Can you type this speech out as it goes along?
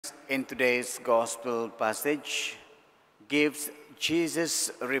in today's gospel passage gives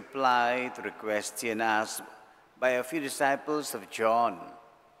Jesus' reply to the question asked by a few disciples of John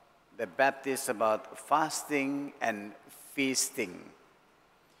the Baptist about fasting and feasting.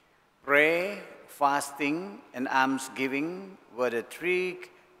 Prayer, fasting, and almsgiving were the three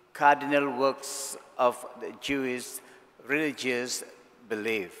cardinal works of the Jewish religious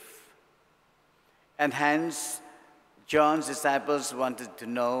belief. And hence, John's disciples wanted to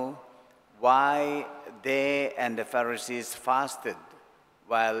know why they and the Pharisees fasted,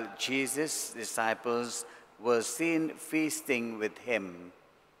 while Jesus' disciples were seen feasting with him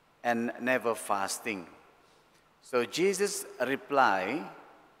and never fasting. So Jesus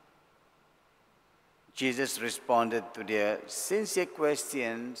responded to their sincere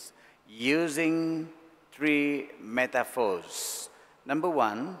questions using three metaphors. Number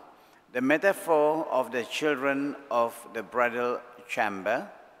one, the metaphor of the children of the bridal chamber.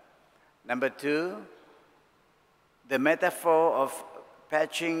 Number two, the metaphor of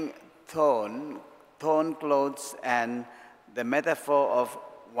patching torn clothes, and the metaphor of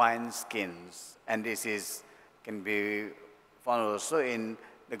wineskins. And this can be found also in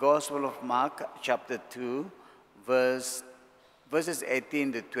the Gospel of Mark, chapter 2, verses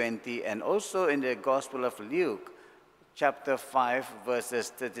 18 to 20, and also in the Gospel of Luke, chapter 5, verses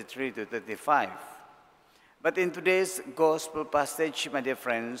 33 to 35. But in today's Gospel passage, my dear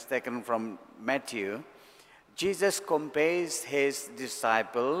friends, taken from Matthew, Jesus compares his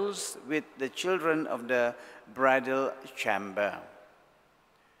disciples with the children of the bridal chamber.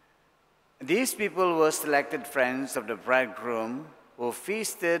 These people were selected friends of the bridegroom who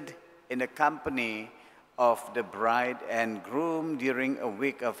feasted in the company of the bride and groom during a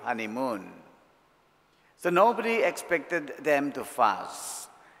week of honeymoon. So nobody expected them to fast.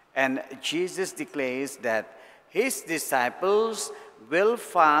 And Jesus declares that his disciples will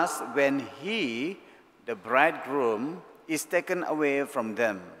fast when he, the bridegroom, is taken away from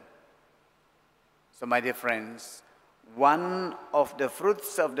them. So my dear friends, one of the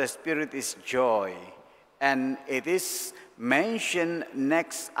fruits of the Spirit is joy, and it is mentioned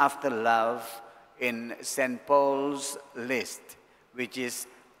next after love in St. Paul's list, which is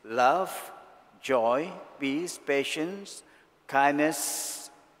love, joy, peace, patience, kindness,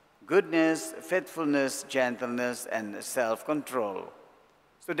 goodness, faithfulness, gentleness, and self-control.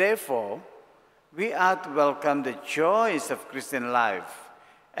 So therefore, we are to welcome the joys of Christian life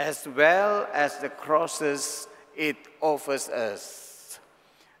as well as the crosses it offers us.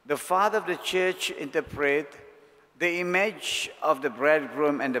 The Father of the Church interprets the image of the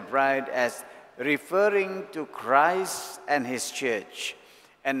bridegroom and the bride as referring to Christ and his church,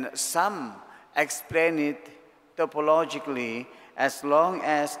 and some explain it topologically: as long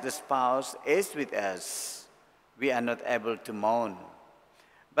as the spouse is with us, we are not able to mourn.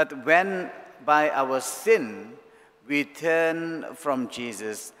 But when by our sin we turn from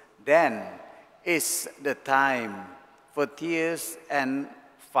Jesus, then is the time for tears and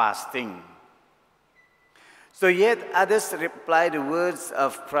fasting. So yet others reply the words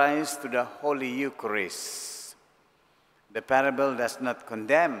of Christ to the Holy Eucharist. The parable does not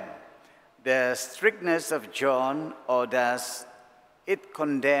condemn the strictness of John, or does it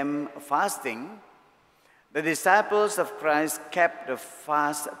condemn fasting? The disciples of Christ kept the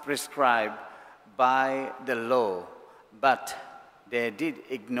fast prescribed by the law, but they did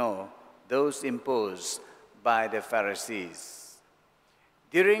ignore those imposed by the Pharisees.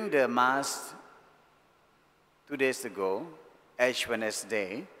 During the Mass 2 days ago, Ash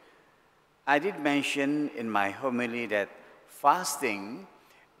Wednesday, I did mention in my homily that fasting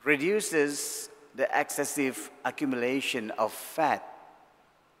reduces the excessive accumulation of fat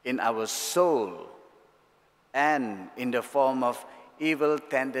in our soul and in the form of evil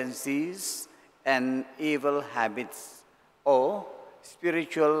tendencies and evil habits, or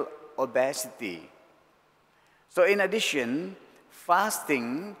spiritual obesity. So in addition,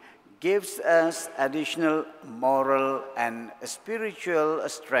 fasting gives us additional moral and spiritual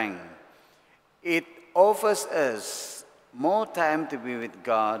strength. It offers us more time to be with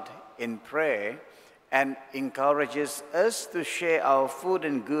God in prayer and encourages us to share our food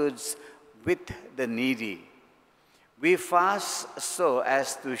and goods with the needy. We fast so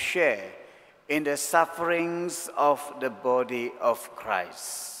as to share in the sufferings of the body of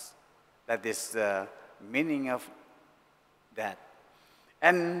Christ. That is the meaning of that.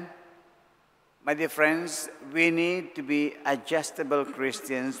 And my dear friends, we need to be adjustable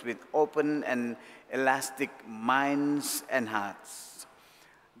Christians with open and elastic minds and hearts.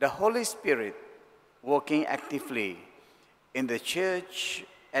 The Holy Spirit, working actively in the church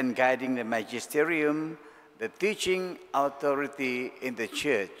and guiding the magisterium, the teaching authority in the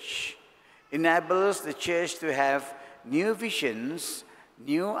church, enables the church to have new visions,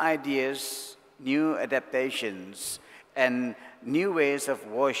 new ideas, new adaptations, and new ways of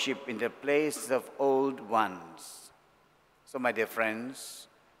worship in the place of old ones. So, my dear friends,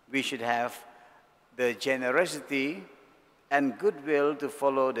 we should have the generosity and goodwill to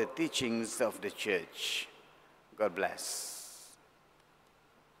follow the teachings of the church. God bless.